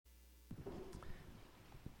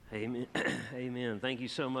Amen. Amen. Thank you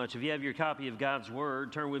so much. If you have your copy of God's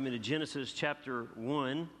Word, turn with me to Genesis chapter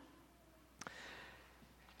 1.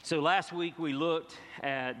 So last week we looked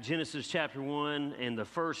at Genesis chapter 1 and the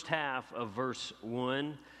first half of verse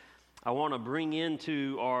 1. I want to bring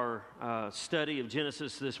into our study of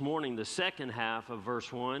Genesis this morning the second half of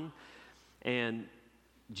verse 1. And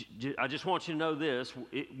I just want you to know this.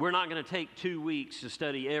 We're not going to take 2 weeks to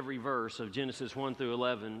study every verse of Genesis 1 through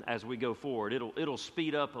 11 as we go forward. It'll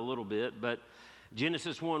speed up a little bit, but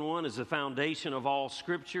Genesis 1:1 is the foundation of all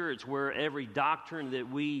Scripture. It's where every doctrine that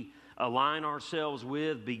we align ourselves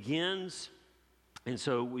with begins. And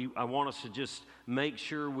so I want us to just make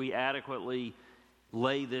sure we adequately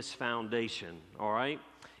lay this foundation, all right?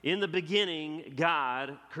 In the beginning,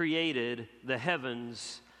 God created the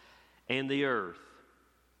heavens and the earth.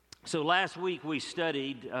 So last week we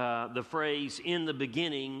studied the phrase, in the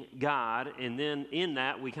beginning, God, and then in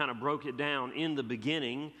that we kind of broke it down, in the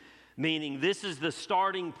beginning, meaning this is the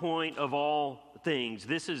starting point of all things.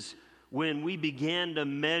 This is when we began to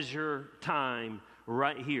measure time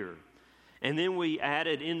right here. And then we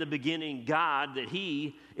added in the beginning God, that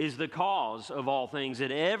He is the cause of all things,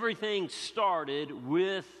 that everything started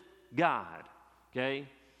with God, okay?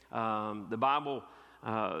 The Bible...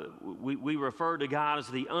 We refer to God as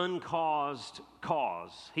the uncaused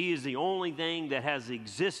cause. He is the only thing that has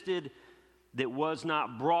existed that was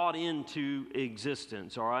not brought into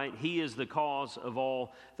existence, all right? He is the cause of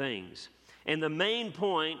all things. And the main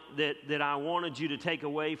point that I wanted you to take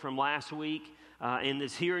away from last week, and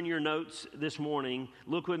is here in your notes this morning,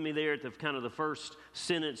 look with me there at the kind of the first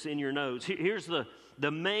sentence in your notes. Here's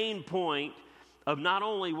the main point of not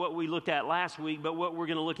only what we looked at last week, but what we're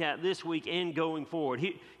going to look at this week and going forward.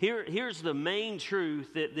 Here's the main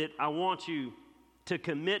truth that I want you to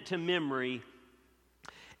commit to memory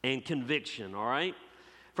and conviction, all right?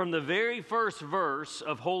 From the very first verse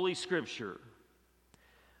of Holy Scripture,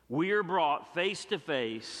 we are brought face to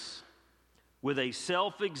face with a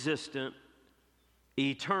self-existent,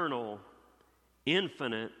 eternal,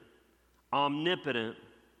 infinite, omnipotent,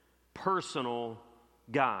 personal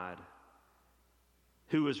God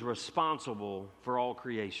who is responsible for all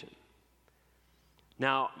creation.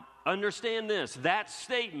 Now, understand this, that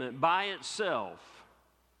statement by itself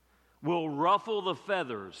will ruffle the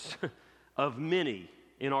feathers of many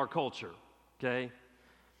in our culture, okay?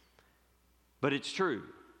 But it's true.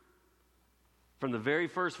 From the very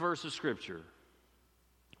first verse of Scripture,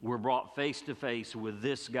 we're brought face to face with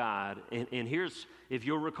this God. And here's, if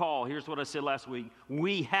you'll recall, here's what I said last week.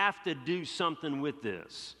 We have to do something with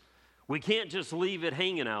this. We can't just leave it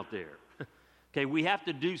hanging out there. Okay, we have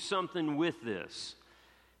to do something with this.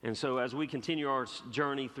 And so as we continue our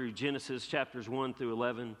journey through Genesis chapters 1 through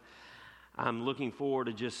 11, I'm looking forward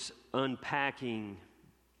to just unpacking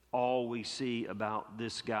all we see about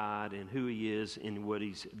this God and who He is and what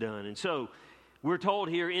He's done. And so we're told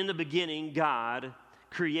here, in the beginning, God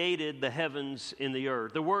created the heavens and the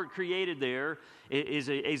earth. The word created there is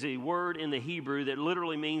a word in the Hebrew that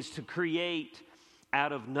literally means to create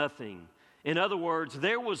out of nothing. In other words,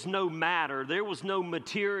 there was no matter, there was no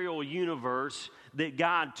material universe that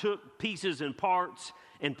God took pieces and parts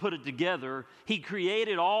and put it together. He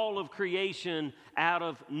created all of creation out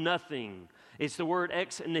of nothing. It's the word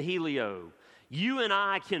ex nihilo. You and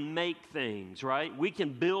I can make things, right? We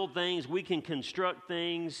can build things, we can construct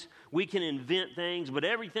things, we can invent things, but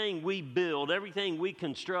everything we build, everything we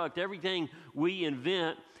construct, everything we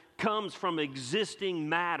invent comes from existing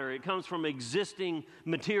matter. It comes from existing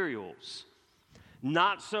materials.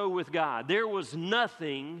 Not so with God. There was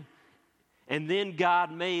nothing, and then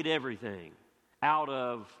God made everything out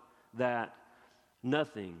of that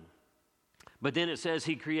nothing. But then it says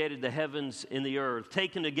He created the heavens and the earth.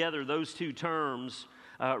 Taken together, those two terms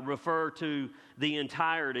refer to the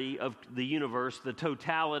entirety of the universe, the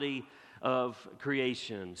totality of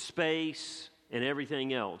creation, space, and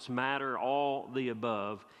everything else, matter, all the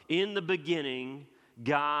above. In the beginning,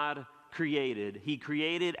 God created. He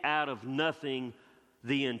created out of nothing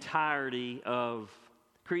the entirety of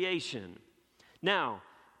creation. Now,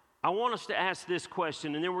 I want us to ask this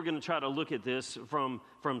question, and then we're going to try to look at this from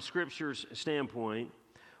Scripture's standpoint.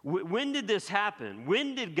 When did this happen?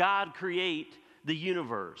 When did God create the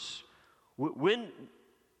universe?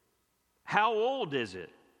 How old is it?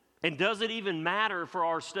 And does it even matter for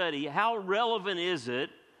our study? How relevant is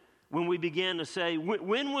it when we begin to say,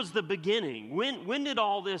 when was the beginning? When did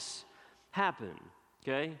all this happen?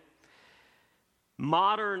 Okay?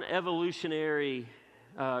 Modern evolutionary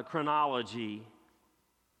chronology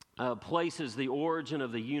places the origin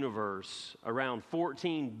of the universe around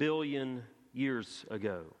 14 billion years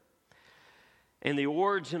ago. And the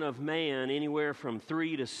origin of man anywhere from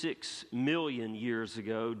 3 to 6 million years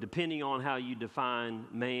ago, depending on how you define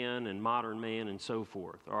man and modern man and so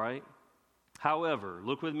forth, all right? However,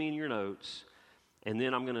 look with me in your notes, and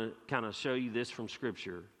then I'm going to kind of show you this from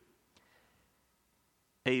Scripture.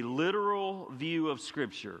 A literal view of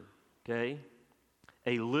Scripture, okay?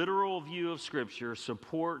 A literal view of Scripture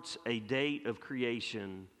supports a date of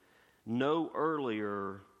creation no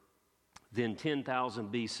earlier than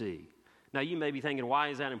 10,000 BC. Now, you may be thinking, why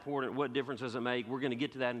is that important? What difference does it make? We're going to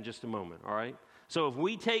get to that in just a moment, all right? So if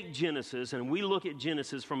we take Genesis and we look at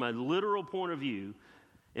Genesis from a literal point of view,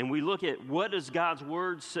 and we look at what does God's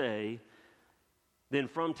Word say, then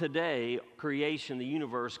from today, creation, the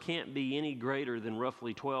universe, can't be any greater than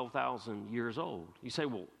roughly 12,000 years old. You say,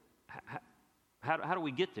 well, how do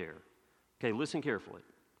we get there? Okay, listen carefully.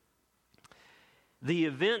 The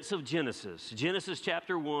events of Genesis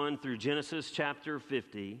chapter 1 through Genesis chapter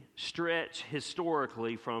 50, stretch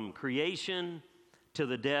historically from creation to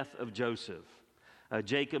the death of Joseph,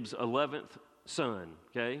 Jacob's 11th son,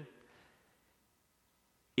 okay?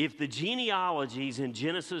 If the genealogies in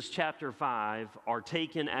Genesis chapter 5 are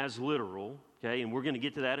taken as literal, okay, and we're going to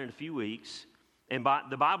get to that in a few weeks, and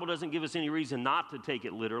the Bible doesn't give us any reason not to take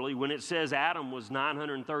it literally. When it says Adam was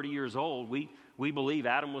 930 years old, we believe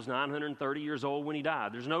Adam was 930 years old when he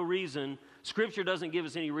died. There's no reason, Scripture doesn't give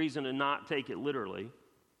us any reason to not take it literally.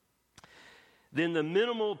 Then the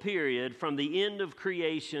minimal period from the end of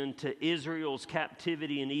creation to Israel's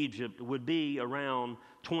captivity in Egypt would be around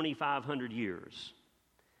 2,500 years.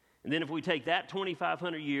 And then if we take that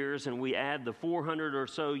 2,500 years and we add the 400 or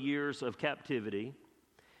so years of captivity,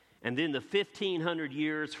 and then the 1,500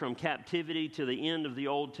 years from captivity to the end of the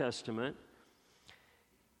Old Testament,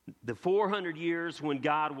 the 400 years when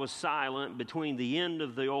God was silent between the end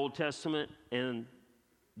of the Old Testament and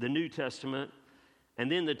the New Testament,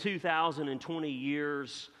 and then the 2,020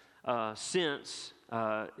 years since,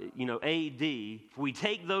 AD, if we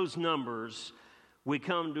take those numbers, we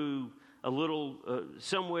come to a little,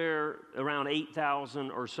 somewhere around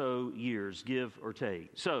 8,000 or so years, give or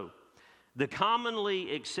take. So, the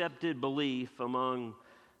commonly accepted belief among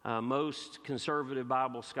most conservative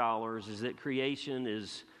Bible scholars is that creation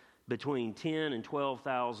is between 10 and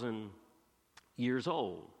 12,000 years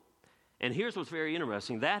old. And here's what's very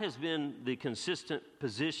interesting. That has been the consistent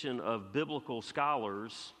position of biblical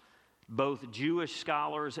scholars, both Jewish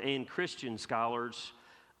scholars and Christian scholars,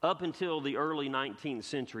 up until the early 19th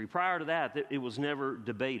century. Prior to that, it was never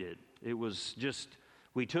debated. It was just,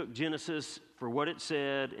 we took Genesis for what it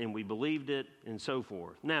said, and we believed it, and so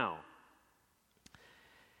forth. Now,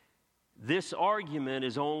 this argument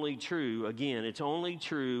is only true, again, it's only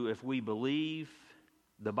true if we believe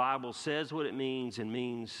the Bible says what it means and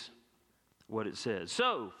means what it says.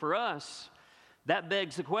 So, for us, that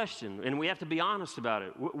begs the question, and we have to be honest about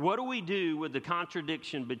it. What do we do with the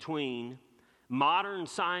contradiction between modern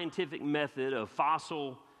scientific method of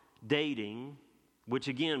fossil dating, which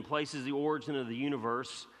again places the origin of the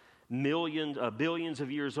universe billions of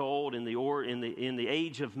years old, in the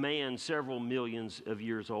age of man, several millions of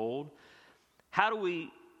years old? How do we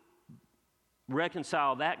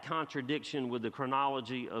reconcile that contradiction with the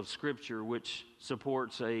chronology of Scripture, which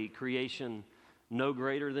supports a creation no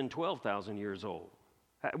greater than 12,000 years old?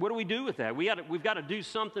 What do we do with that? We've got to do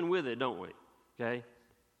something with it, don't we? Okay?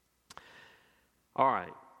 All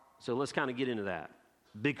right, so let's kind of get into that.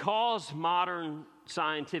 Because modern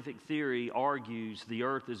scientific theory argues the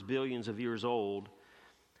earth is billions of years old,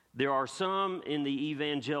 there are some in the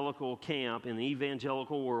evangelical camp, in the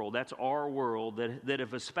evangelical world, that's our world, that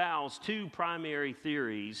have espoused two primary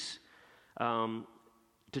theories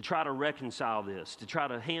to try to reconcile this, to try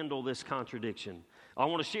to handle this contradiction. I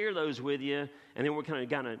want to share those with you, and then we're going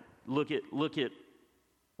to kind of look at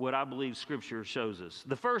what I believe Scripture shows us.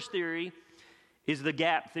 The first theory is the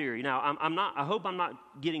gap theory. Now, I hope I'm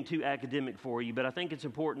not getting too academic for you, but I think it's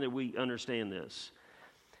important that we understand this.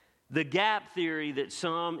 The gap theory that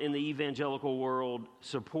some in the evangelical world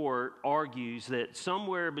support argues that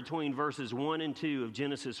somewhere between verses 1 and 2 of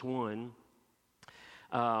Genesis 1,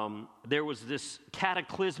 there was this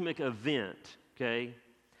cataclysmic event, okay,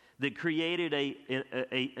 that created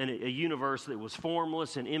a universe that was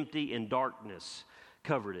formless and empty, and darkness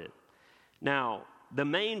covered it. Now, the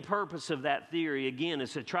main purpose of that theory, again,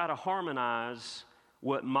 is to try to harmonize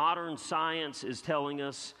what modern science is telling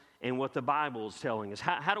us and what the Bible is telling us.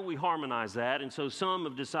 How do we harmonize that? And so some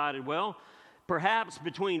have decided, well, perhaps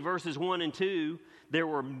between verses 1 and 2, there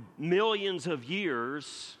were millions of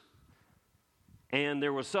years, and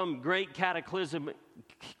there was some great cataclysmic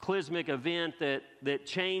cataclysmic event that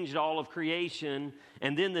changed all of creation,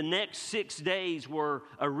 and then the next 6 days were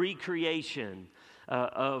a recreation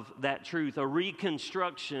of that truth, a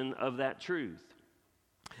reconstruction of that truth.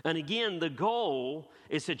 And again, the goal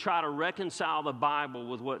is to try to reconcile the Bible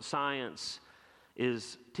with what science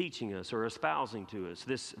is teaching us or espousing to us,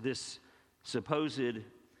 this supposed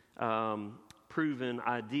proven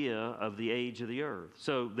idea of the age of the earth.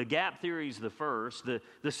 So the gap theory is the first.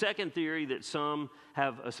 The second theory that some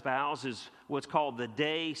have espoused is what's called the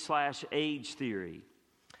day/age theory.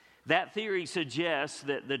 That theory suggests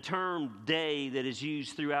that the term day that is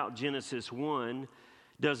used throughout Genesis 1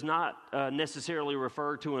 does not necessarily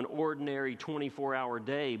refer to an ordinary 24-hour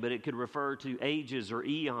day, but it could refer to ages or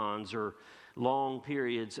eons or long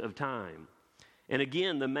periods of time. And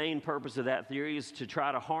again, the main purpose of that theory is to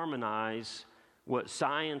try to harmonize what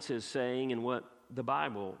science is saying and what the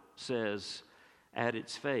Bible says at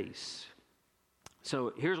its face.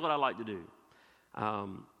 So here's what I like to do.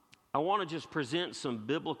 I want to just present some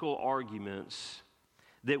biblical arguments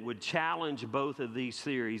that would challenge both of these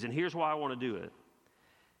theories. And here's why I want to do it.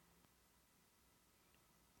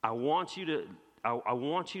 I want you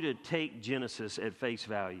to take Genesis at face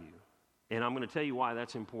value. And I'm going to tell you why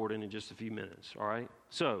that's important in just a few minutes, all right?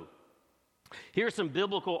 So, here's some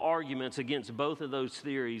biblical arguments against both of those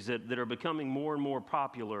theories that are becoming more and more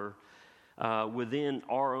popular within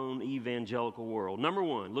our own evangelical world. Number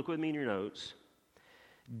one, look with me in your notes.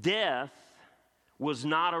 Death was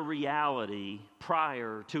not a reality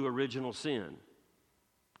prior to original sin.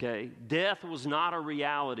 Okay? Death was not a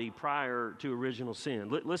reality prior to original sin.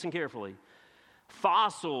 Listen carefully.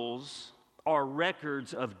 Fossils are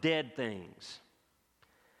records of dead things.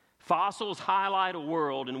 Fossils highlight a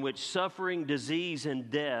world in which suffering, disease, and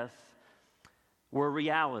death were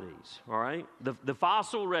realities, all right? The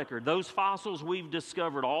fossil record, those fossils we've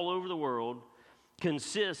discovered all over the world,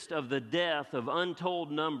 consist of the death of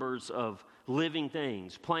untold numbers of living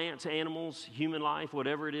things, plants, animals, human life,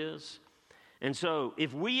 whatever it is. And so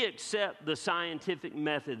if we accept the scientific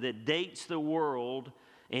method that dates the world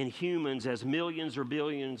and humans as millions or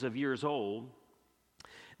billions of years old,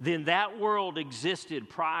 then that world existed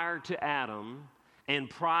prior to Adam and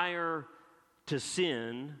prior to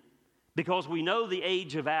sin, because we know the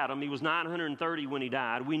age of Adam. He was 930 when he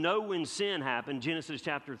died. We know when sin happened, Genesis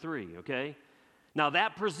chapter 3, okay? Now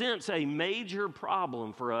that presents a major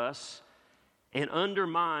problem for us and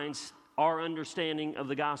undermines our understanding of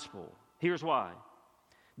the gospel. Here's why.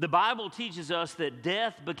 The Bible teaches us that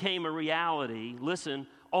death became a reality, listen,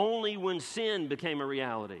 only when sin became a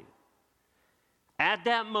reality. At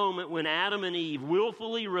that moment when Adam and Eve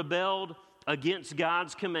willfully rebelled against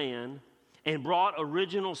God's command and brought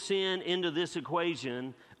original sin into this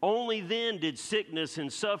equation, only then did sickness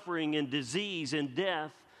and suffering and disease and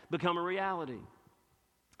death become a reality.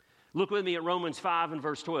 Look with me at Romans 5 and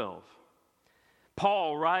verse 12.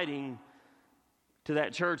 Paul, writing to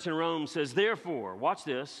that church in Rome, says, therefore, watch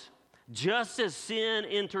this, just as sin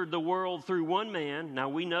entered the world through one man, now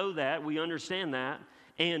we know that, we understand that,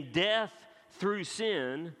 and death through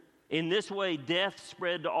sin, in this way death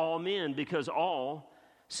spread to all men because all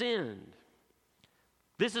sinned.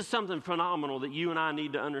 This is something phenomenal that you and I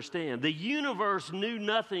need to understand. The universe knew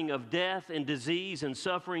nothing of death and disease and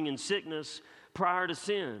suffering and sickness prior to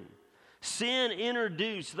sin. Sin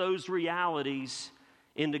introduced those realities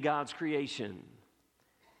into God's creation.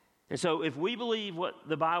 And so if we believe what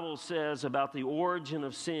the Bible says about the origin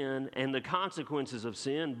of sin and the consequences of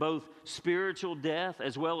sin, both spiritual death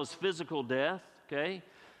as well as physical death, okay?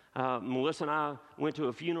 Melissa and I went to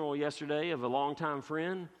a funeral yesterday of a longtime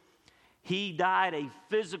friend. He died a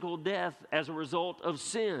physical death as a result of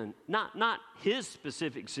sin. Not his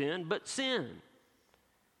specific sin, but sin.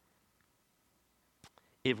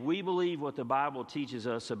 If we believe what the Bible teaches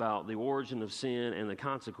us about the origin of sin and the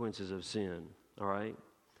consequences of sin, all right,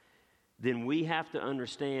 then we have to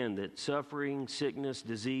understand that suffering, sickness,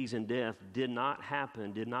 disease, and death did not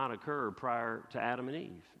occur prior to Adam and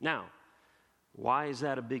Eve. Now, why is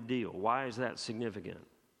that a big deal? Why is that significant?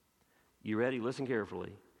 You ready? Listen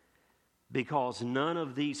carefully. Because none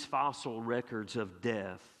of these fossil records of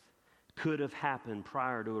death could have happened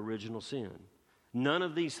prior to original sin. None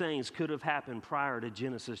of these things could have happened prior to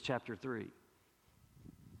Genesis chapter 3.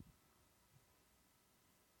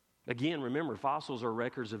 Again, remember, fossils are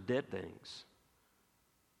records of dead things.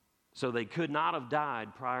 So they could not have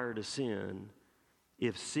died prior to sin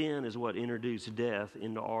if sin is what introduced death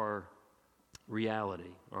into our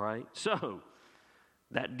reality, all right? So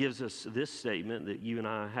that gives us this statement that you and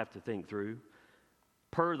I have to think through.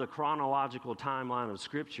 per the chronological timeline of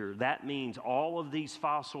Scripture, that means all of these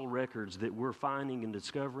fossil records that we're finding and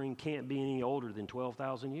discovering can't be any older than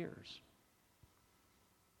 12,000 years.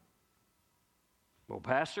 Well,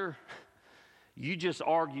 Pastor, you just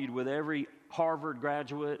argued with every Harvard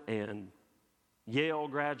graduate and Yale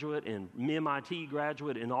graduate and MIT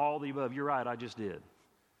graduate and all the above. You're right, I just did.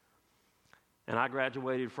 And I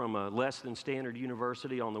graduated from a less than standard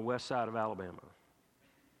university on the west side of Alabama.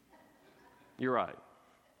 You're right.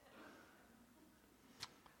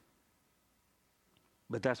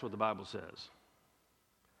 But that's what the Bible says.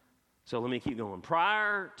 So let me keep going.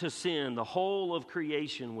 Prior to sin, the whole of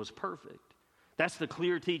creation was perfect. That's the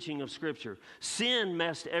clear teaching of Scripture. Sin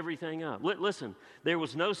messed everything up. Listen, there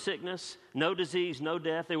was no sickness, no disease, no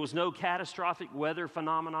death. There was no catastrophic weather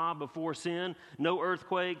phenomena before sin. No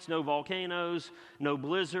earthquakes, no volcanoes, no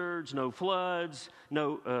blizzards, no floods,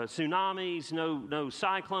 no tsunamis, no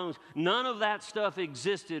cyclones. None of that stuff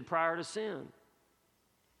existed prior to sin.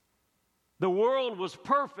 The world was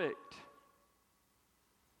perfect.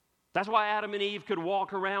 That's why Adam and Eve could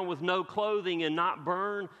walk around with no clothing and not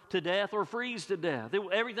burn to death or freeze to death.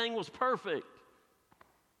 Everything was perfect.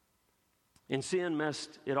 And sin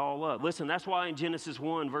messed it all up. Listen, that's why in Genesis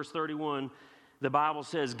 1, verse 31, the Bible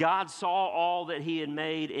says, God saw all that he had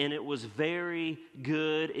made, and it was very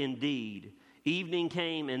good indeed. Evening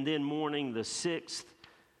came, and then morning, the sixth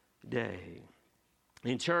day.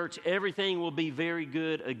 In church, everything will be very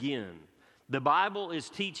good again. The Bible is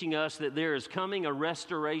teaching us that there is coming a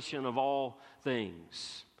restoration of all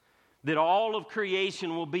things, that all of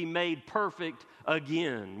creation will be made perfect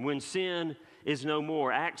again when sin is no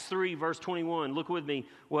more. Acts 3, verse 21, look with me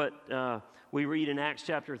what we read in Acts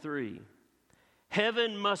chapter 3.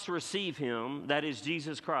 Heaven must receive him, that is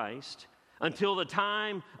Jesus Christ, until the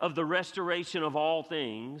time of the restoration of all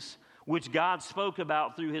things, which God spoke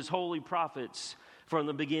about through his holy prophets from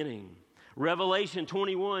the beginning. Revelation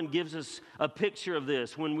 21 gives us a picture of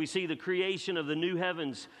this when we see the creation of the new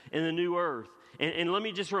heavens and the new earth. And let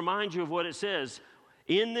me just remind you of what it says.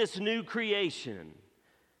 In this new creation,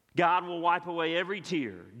 God will wipe away every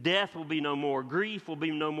tear. Death will be no more. Grief will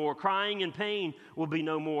be no more. Crying and pain will be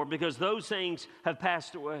no more because those things have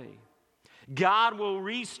passed away. God will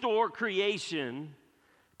restore creation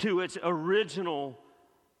to its original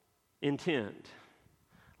intent,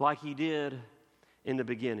 like he did in the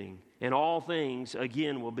beginning. And all things,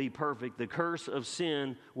 again, will be perfect. The curse of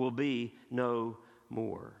sin will be no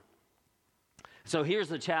more. So here's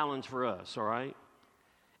the challenge for us, all right?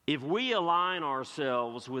 If we align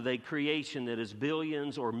ourselves with a creation that is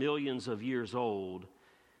billions or millions of years old,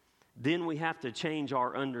 then we have to change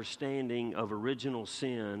our understanding of original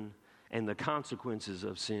sin and the consequences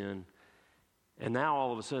of sin. And now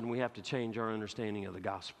all of a sudden we have to change our understanding of the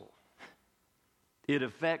gospel. It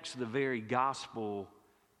affects the very gospel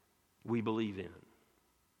we believe in.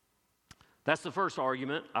 That's the first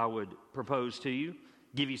argument I would propose to you,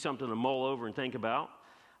 give you something to mull over and think about.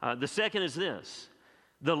 The second is this.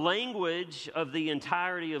 The language of the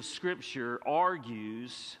entirety of Scripture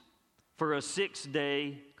argues for a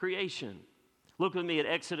 6-day creation. Look with me at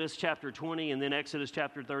Exodus chapter 20 and then Exodus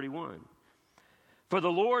chapter 31. For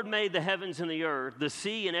the Lord made the heavens and the earth, the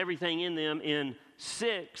sea and everything in them in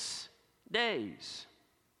 6 days.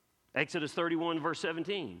 Exodus 31 verse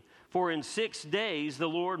 17. For in 6 days the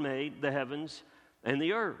Lord made the heavens and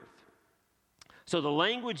the earth. So the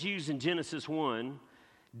language used in Genesis 1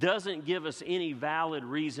 doesn't give us any valid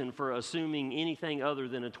reason for assuming anything other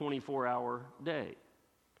than a 24-hour day.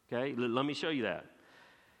 Okay, let me show you that.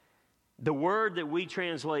 The word that we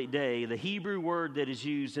translate day, the Hebrew word that is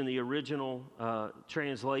used in the original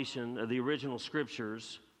translation of the original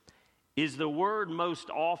scriptures, is the word most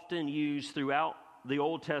often used throughout the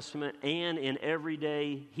Old Testament and in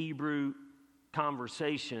everyday Hebrew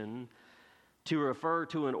conversation to refer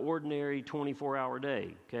to an ordinary 24-hour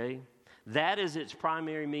day, okay? That is its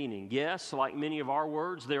primary meaning. Yes, like many of our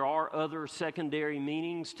words, there are other secondary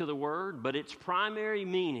meanings to the word, but its primary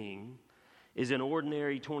meaning is an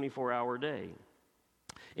ordinary 24-hour day.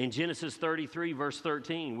 In Genesis 33, verse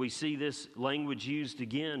 13, we see this language used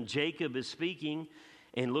again. Jacob is speaking,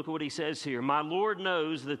 and look at what he says here. My Lord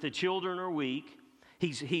knows that the children are weak.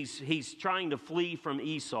 He's trying to flee from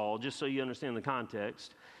Esau, just so you understand the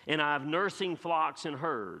context. And I have nursing flocks and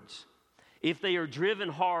herds. If they are driven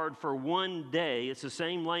hard for one day, it's the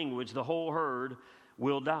same language, the whole herd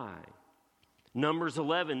will die. Numbers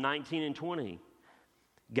 11, 19, and 20.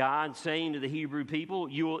 God saying to the Hebrew people,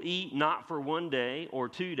 you will eat not for 1 day or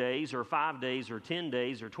 2 days or 5 days or 10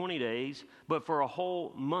 days or 20 days, but for a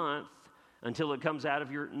whole month until it comes out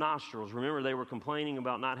of your nostrils. Remember, they were complaining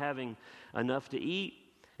about not having enough to eat.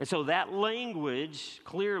 And so that language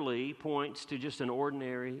clearly points to just an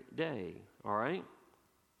ordinary day, all right?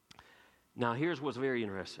 Now, here's what's very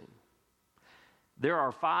interesting. There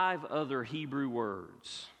are 5 other Hebrew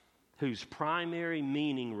words whose primary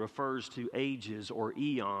meaning refers to ages or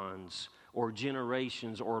eons or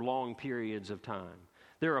generations or long periods of time.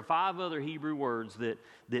 There are 5 other Hebrew words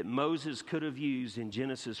that Moses could have used in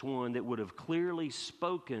Genesis 1 that would have clearly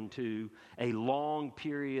spoken to a long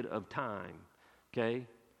period of time, okay?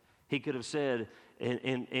 He could have said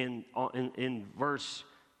in verse,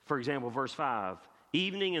 for example, verse 5,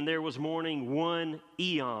 evening and there was morning, 1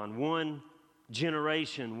 eon, 1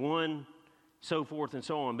 generation, 1 so forth and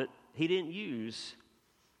so on. But he didn't use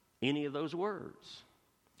any of those words.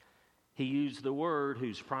 He used the word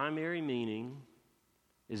whose primary meaning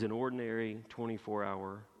is an ordinary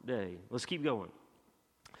 24-hour day. Let's keep going.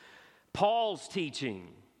 Paul's teaching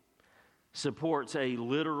supports a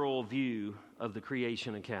literal view of the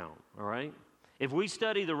creation account, all right? If we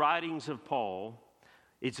study the writings of Paul,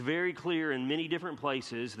 it's very clear in many different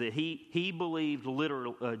places that he believed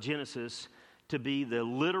Genesis to be the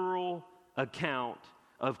literal account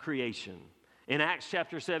of creation. In Acts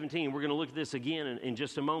chapter 17, we're going to look at this again in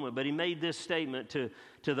just a moment, but he made this statement to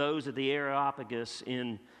those at the Areopagus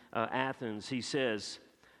in Athens. He says,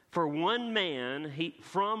 from one man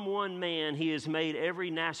he has made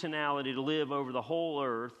every nationality to live over the whole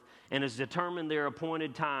earth and has determined their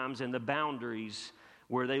appointed times and the boundaries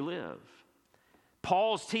where they live.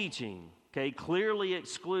 Paul's teaching, okay, clearly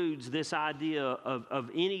excludes this idea of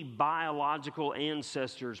any biological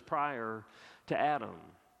ancestors prior to Adam.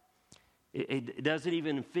 It doesn't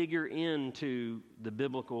even figure into the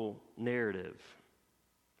biblical narrative.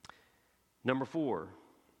 Number 4,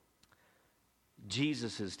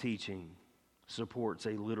 Jesus' teaching supports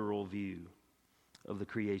a literal view of the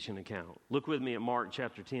creation account. Look with me at Mark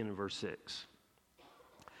chapter 10 and verse 6.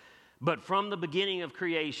 But from the beginning of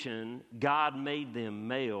creation, God made them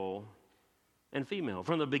male and female.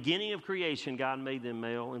 From the beginning of creation, God made them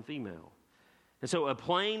male and female. And so a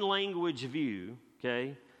plain language view,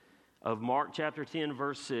 okay, of Mark chapter 10,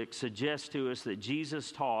 verse 6 suggests to us that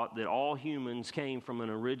Jesus taught that all humans came from an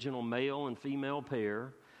original male and female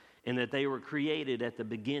pair and that they were created at the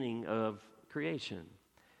beginning of creation.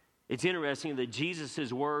 It's interesting that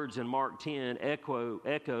Jesus' words in Mark 10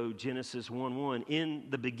 echo Genesis 1:1. In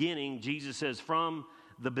the beginning, Jesus says, from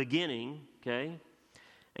the beginning, okay?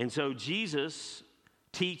 And so Jesus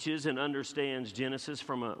teaches and understands Genesis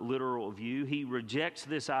from a literal view. He rejects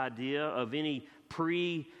this idea of any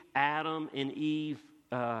pre-Adam and Eve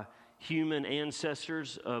human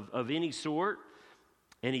ancestors of any sort,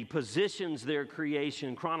 and he positions their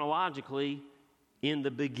creation chronologically in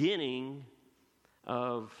the beginning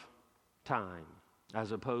of time,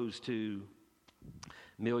 as opposed to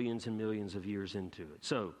millions and millions of years into it.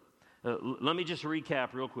 So let me just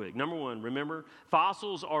recap real quick. Number 1, remember,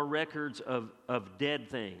 fossils are records of dead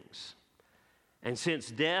things. And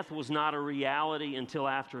since death was not a reality until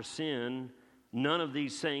after sin, none of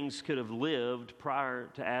these things could have lived prior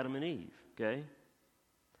to Adam and Eve, okay?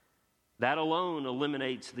 That alone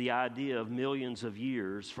eliminates the idea of millions of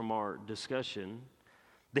years from our discussion.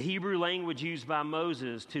 The Hebrew language used by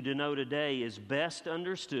Moses to denote a day is best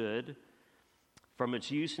understood from its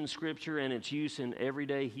use in Scripture and its use in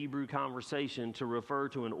everyday Hebrew conversation to refer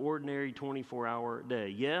to an ordinary 24-hour day.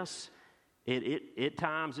 Yes, at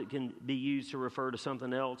times it can be used to refer to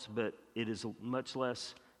something else, but it is much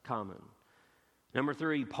less common. Number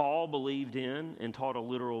 3, Paul believed in and taught a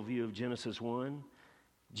literal view of Genesis 1.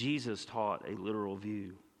 Jesus taught a literal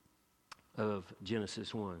view of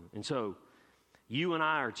Genesis 1. And so, you and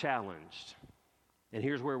I are challenged, and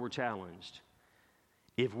here's where we're challenged.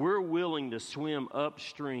 If we're willing to swim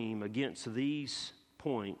upstream against these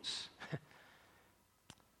points,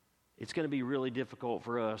 it's going to be really difficult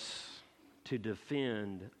for us to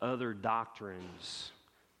defend other doctrines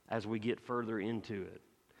as we get further into it.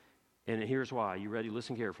 And here's why. You ready?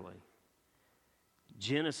 Listen carefully.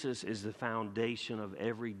 Genesis is the foundation of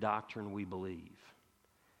every doctrine we believe.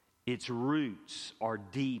 Its roots are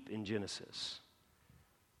deep in Genesis.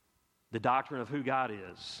 The doctrine of who God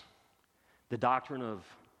is, the doctrine of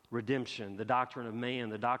redemption, the doctrine of man,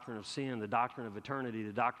 the doctrine of sin, the doctrine of eternity,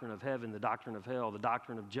 the doctrine of heaven, the doctrine of hell, the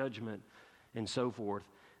doctrine of judgment, and so forth.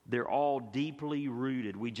 They're all deeply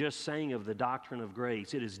rooted. We just sang of the doctrine of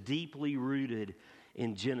grace. It is deeply rooted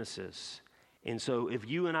in Genesis. And so if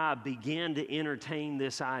you and I begin to entertain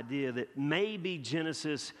this idea that maybe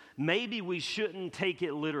Genesis, maybe we shouldn't take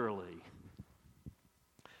it literally,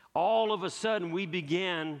 all of a sudden we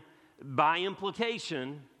begin, by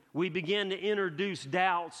implication, we begin to introduce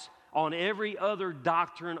doubts on every other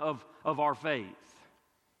doctrine of our faith.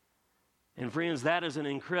 And friends, that is an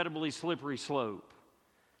incredibly slippery slope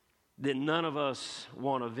that none of us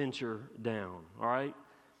want to venture down, all right?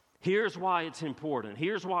 Here's why it's important.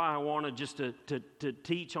 Here's why I wanted just to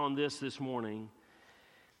teach on this morning.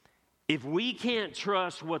 If we can't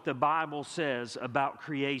trust what the Bible says about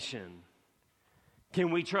creation, can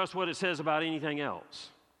we trust what it says about anything else?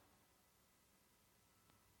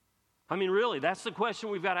 I mean, really, that's the question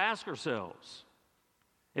we've got to ask ourselves.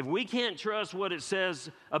 If we can't trust what it says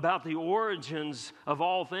about the origins of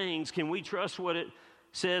all things, can we trust what it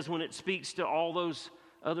says when it speaks to all those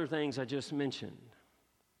other things I just mentioned?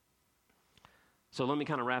 So let me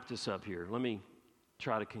kind of wrap this up here. Let me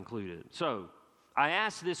try to conclude it. So I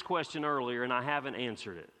asked this question earlier and I haven't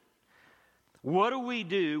answered it. What do we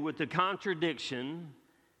do with the contradiction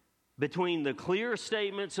between the clear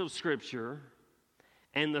statements of Scripture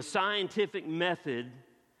and the scientific method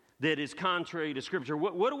that is contrary to Scripture?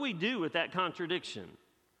 What do we do with that contradiction?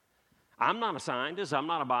 I'm not a scientist. I'm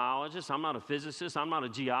not a biologist. I'm not a physicist. I'm not a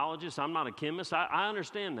geologist. I'm not a chemist. I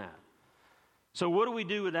understand that. So what do we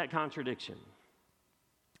do with that contradiction?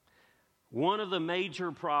 One of the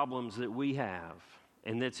major problems that we have,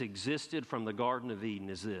 and that's existed from the Garden of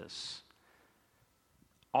Eden, is this.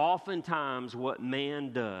 Oftentimes what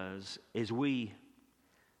man does is we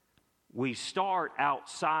start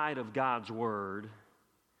outside of God's Word,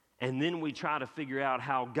 and then we try to figure out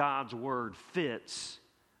how God's Word fits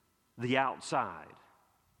the outside.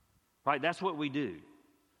 Right? That's what we do.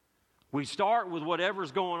 We start with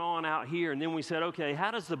whatever's going on out here, and then we said, okay,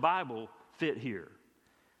 how does the Bible fit here?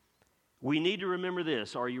 We need to remember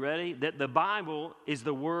this. Are you ready? That the Bible is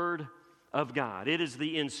the Word of God. It is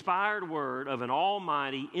the inspired Word of an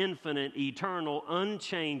almighty, infinite, eternal,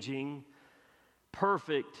 unchanging,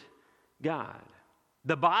 perfect God.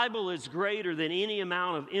 The Bible is greater than any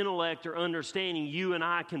amount of intellect or understanding you and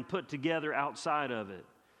I can put together outside of it.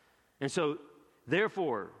 And so,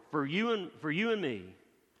 therefore, for you and me,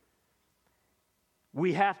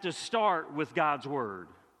 we have to start with God's Word.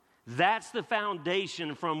 That's the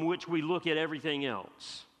foundation from which we look at everything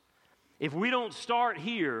else. If we don't start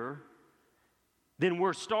here, then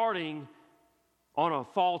we're starting on a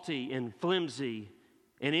faulty and flimsy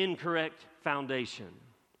and incorrect foundation.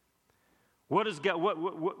 What is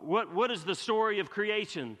the story of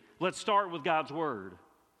creation? Let's start with God's Word.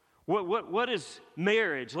 What is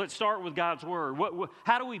marriage? Let's start with God's Word.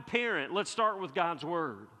 How do we parent? Let's start with God's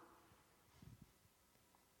Word.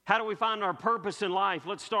 How do we find our purpose in life?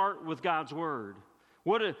 Let's start with God's Word.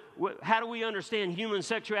 How do we understand human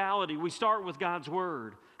sexuality? We start with God's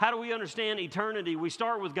Word. How do we understand eternity? We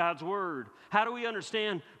start with God's Word. How do we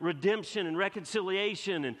understand redemption and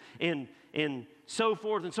reconciliation and so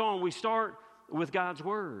forth and so on? We start with God's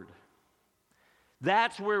Word.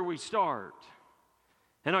 That's where we start.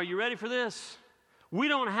 And are you ready for this? We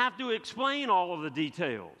don't have to explain all of the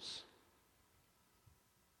details.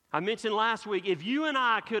 I mentioned last week, if you and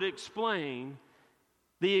I could explain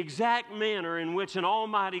the exact manner in which an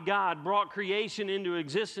almighty God brought creation into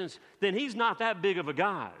existence, then He's not that big of a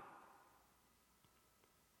God.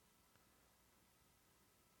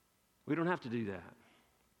 We don't have to do that.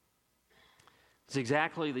 It's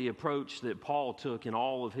exactly the approach that Paul took in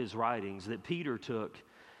all of his writings, that Peter took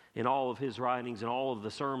in all of his writings and all of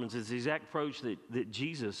the sermons. It's the exact approach that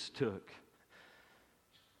Jesus took.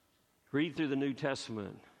 Read through the New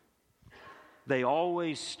Testament. They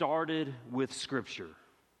always started with Scripture.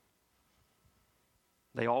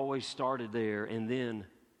 They always started there and then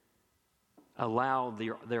allowed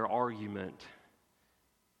their argument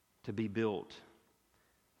to be built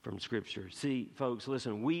from Scripture. See, folks,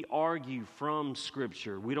 listen, we argue from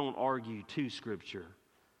Scripture. We don't argue to Scripture.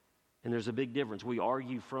 And there's a big difference. We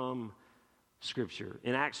argue from Scripture.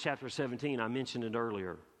 In Acts chapter 17, I mentioned it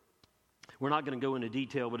earlier. We're not going to go into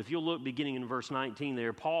detail, but if you'll look beginning in verse 19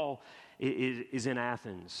 there, Paul is in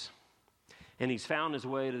Athens. And he's found his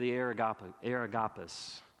way to the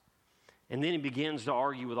Areopagus. And then he begins to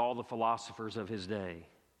argue with all the philosophers of his day.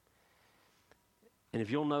 And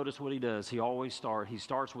if you'll notice what he does, he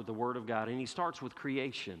starts with the Word of God, and he starts with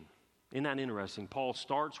creation. Isn't that interesting? Paul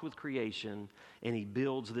starts with creation, and he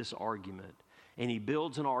builds this argument. And he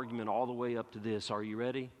builds an argument all the way up to this. Are you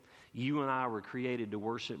ready? You and I were created to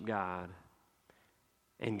worship God,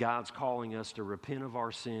 and God's calling us to repent of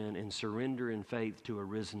our sin and surrender in faith to a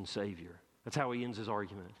risen Savior. That's how he ends his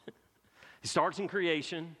argument. He starts in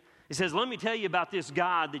creation. He says, let me tell you about this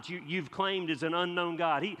God that you've claimed is an unknown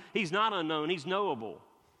God. He's not unknown. He's knowable.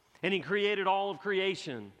 And he created all of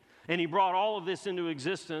creation. And he brought all of this into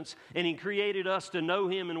existence. And he created us to know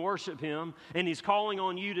him and worship him. And he's calling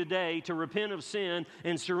on you today to repent of sin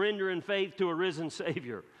and surrender in faith to a risen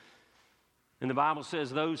Savior. And the Bible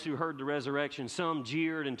says those who heard the resurrection, some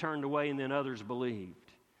jeered and turned away, and then others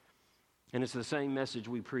believed. And it's the same message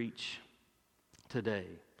we preach today.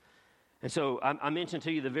 And so I mentioned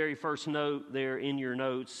to you the very first note there in your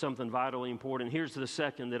notes, something vitally important. Here's the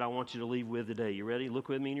second that I want you to leave with today. You ready? Look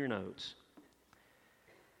with me in your notes.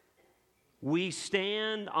 We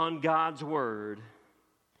stand on God's word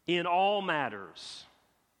in all matters,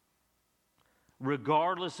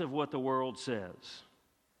 regardless of what the world says.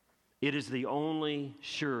 It is the only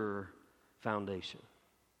sure foundation.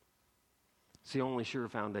 It's the only sure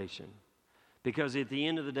foundation. Because at the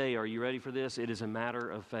end of the day, are you ready for this? It is a matter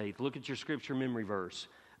of faith. Look at your scripture memory verse.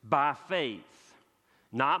 By faith,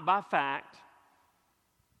 not by fact,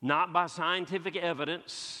 not by scientific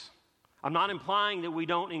evidence. I'm not implying that we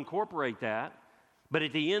don't incorporate that. But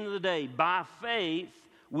at the end of the day, by faith,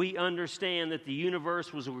 we understand that the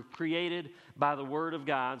universe was created by the Word of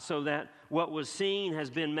God, so that what was seen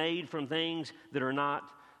has been made from things that are not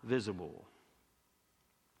visible.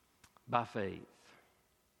 By faith.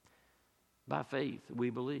 By faith, we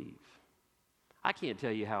believe. I can't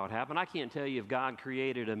tell you how it happened. I can't tell you if God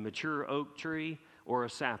created a mature oak tree or a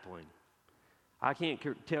sapling. I can't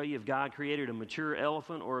tell you if God created a mature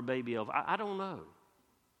elephant or a baby elephant. I don't know.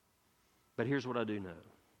 But here's what I do know.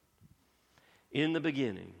 In the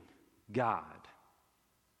beginning, God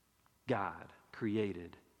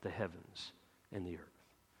created the heavens and the earth.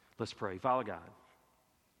 Let's pray. Father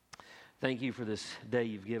God, thank you for this day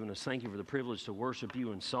you've given us. Thank you for the privilege to worship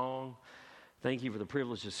you in song. Thank you for the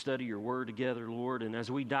privilege to study your word together, Lord. And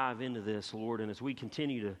as we dive into this, Lord, and as we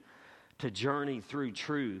continue to journey through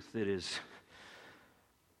truth that is,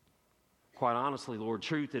 quite honestly, Lord,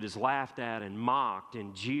 truth that is laughed at and mocked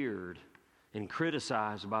and jeered and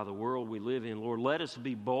criticized by the world we live in, Lord, let us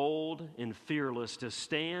be bold and fearless to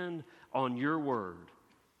stand on your word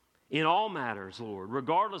in all matters, Lord,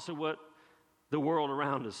 regardless of what the world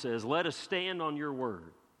around us says. Let us stand on your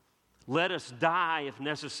word. Let us die, if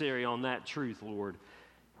necessary, on that truth, Lord,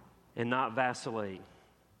 and not vacillate,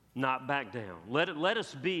 not back down. Let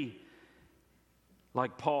us be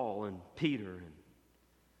like Paul and Peter and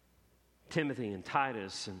Timothy and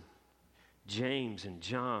Titus and James and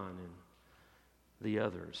John and the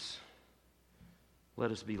others.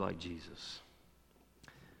 Let us be like Jesus.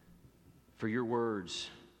 For your words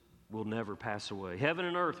will never pass away. Heaven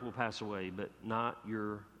and earth will pass away, but not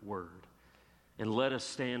your word. And let us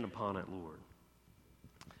stand upon it, Lord,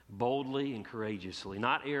 boldly and courageously,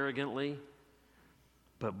 not arrogantly,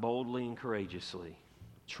 but boldly and courageously,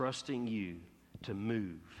 trusting you to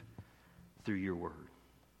move through your word.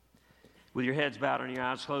 With your heads bowed and your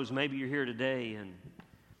eyes closed, maybe you're here today and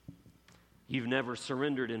you've never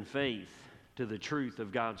surrendered in faith to the truth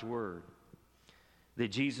of God's word, that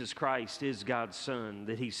Jesus Christ is God's Son,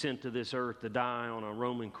 that he sent to this earth to die on a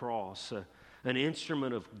Roman cross, an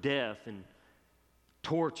instrument of death and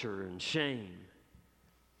torture and shame,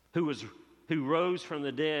 who rose from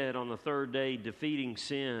the dead on the third day, defeating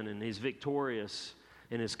sin, and is victorious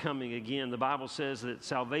and is coming again. The Bible says that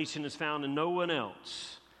salvation is found in no one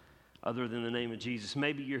else other than the name of Jesus.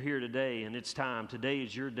 Maybe you're here today and it's time. Today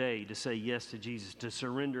is your day to say yes to Jesus, to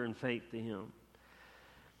surrender in faith to him.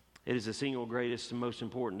 It is the single greatest and most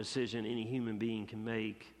important decision any human being can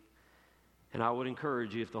make. And I would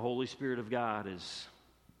encourage you, if the Holy Spirit of God is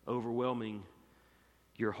overwhelming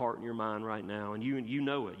your heart and your mind right now, and you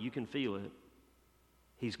know it, you can feel it,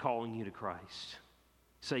 he's calling you to Christ.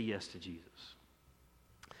 Say yes to Jesus.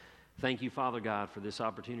 Thank you, Father God, for this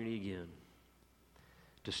opportunity again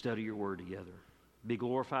to study your word together. Be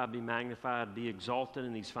glorified, be magnified, be exalted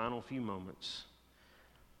in these final few moments.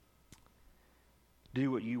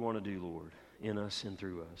 Do what you want to do, Lord, in us and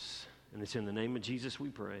through us. And it's in the name of Jesus we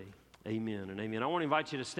pray. Amen and amen. I want to invite you to stand.